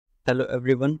Hello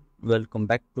everyone, welcome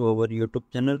back to our YouTube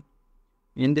channel.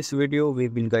 In this video, we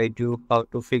will guide you how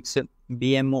to fix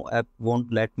BMO app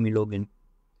won't let me log in.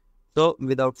 So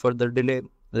without further delay,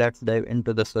 let's dive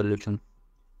into the solution.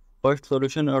 First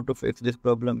solution how to fix this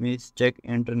problem is check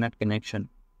internet connection.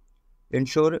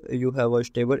 Ensure you have a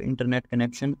stable internet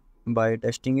connection by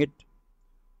testing it.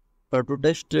 To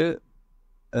test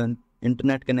an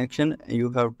internet connection,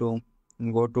 you have to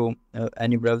go to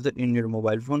any browser in your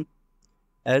mobile phone.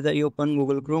 As I open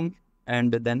Google Chrome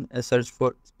and then search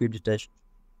for speed test.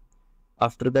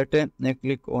 After that, I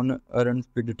click on run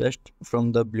speed test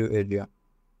from the blue area.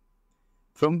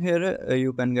 From here,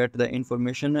 you can get the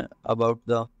information about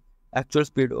the actual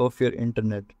speed of your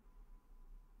internet.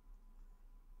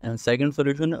 And second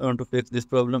solution to fix this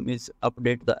problem is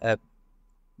update the app.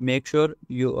 Make sure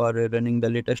you are running the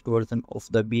latest version of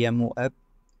the BMO app.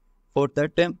 For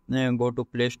that, go to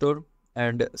Play Store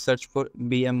and search for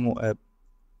BMO app.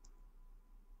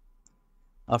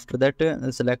 After that,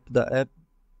 select the app.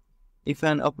 If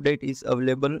an update is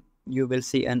available, you will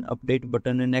see an update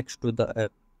button next to the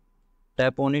app.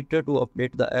 Tap on it to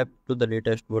update the app to the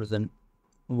latest version.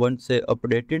 Once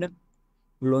updated,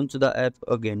 launch the app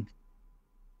again.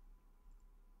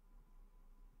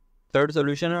 Third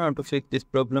solution to fix this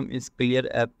problem is clear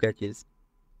app caches.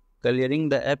 Clearing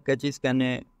the app caches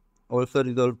can also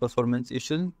resolve performance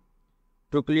issues.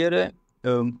 To clear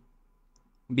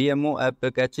BMO app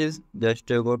caches, just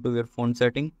go to your phone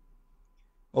setting,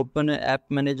 open App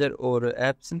Manager or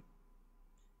Apps,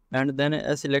 and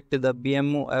then select the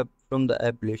BMO app from the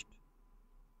app list.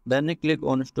 Then click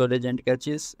on Storage and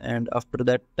Caches, and after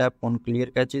that tap on Clear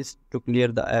Caches to clear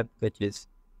the app caches.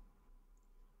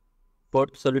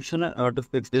 Fourth solution to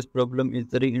fix this problem is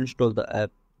reinstall the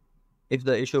app. If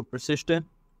the issue persists,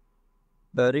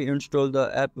 reinstall the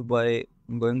app by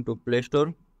going to Play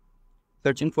Store,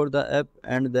 searching for the app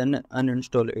and then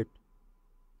uninstall it.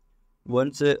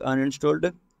 Once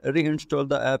uninstalled, reinstall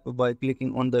the app by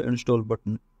clicking on the install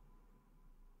button.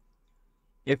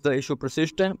 If the issue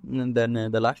persists, then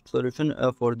the last solution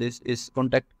for this is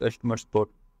contact customer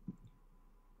support.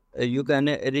 You can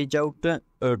reach out to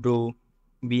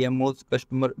BMO's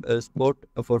customer support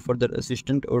for further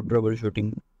assistance or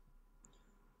troubleshooting.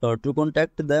 To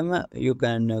contact them, you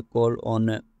can call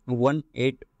on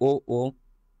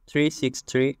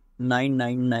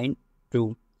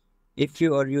 1-800-363-9992 if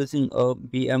you are using a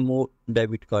BMO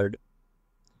debit card,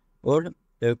 or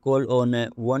call on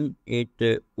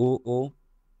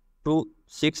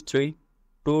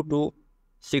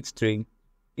 1-800-263-2263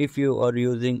 if you are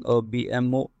using a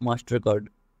BMO MasterCard.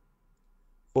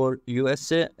 For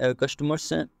USA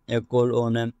customers, call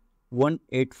on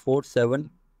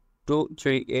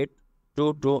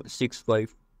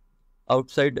 1-847-238-2265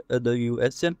 outside the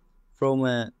US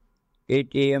from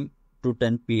 8 a.m. to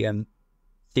 10 p.m.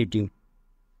 CT.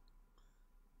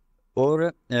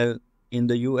 Or in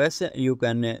the US, you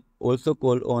can also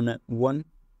call on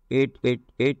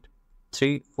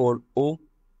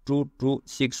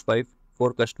 1-888-340-2265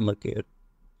 for customer care.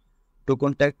 To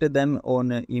contact them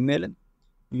on email,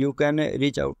 you can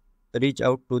reach out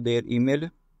to their email,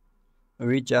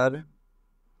 which are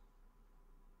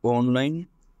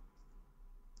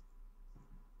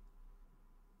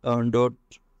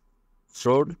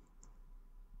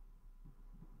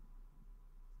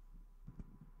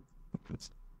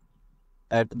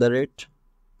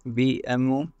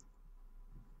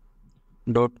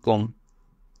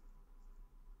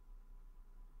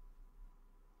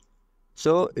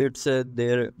So it's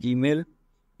their email.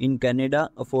 In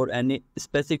Canada for any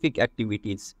specific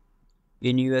activities.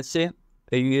 In USA,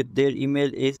 their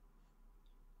email is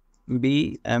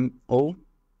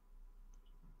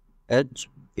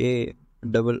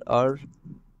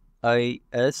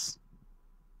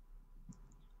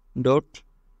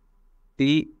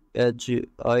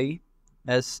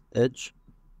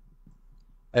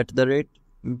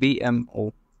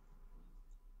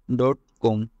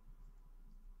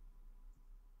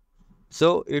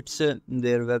So it's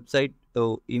their website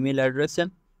email address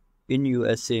in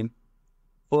USA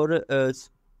for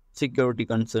security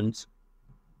concerns.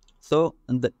 So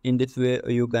in this way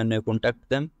you can contact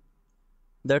them.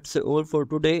 That's all for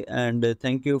today, and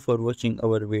thank you for watching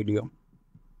our video.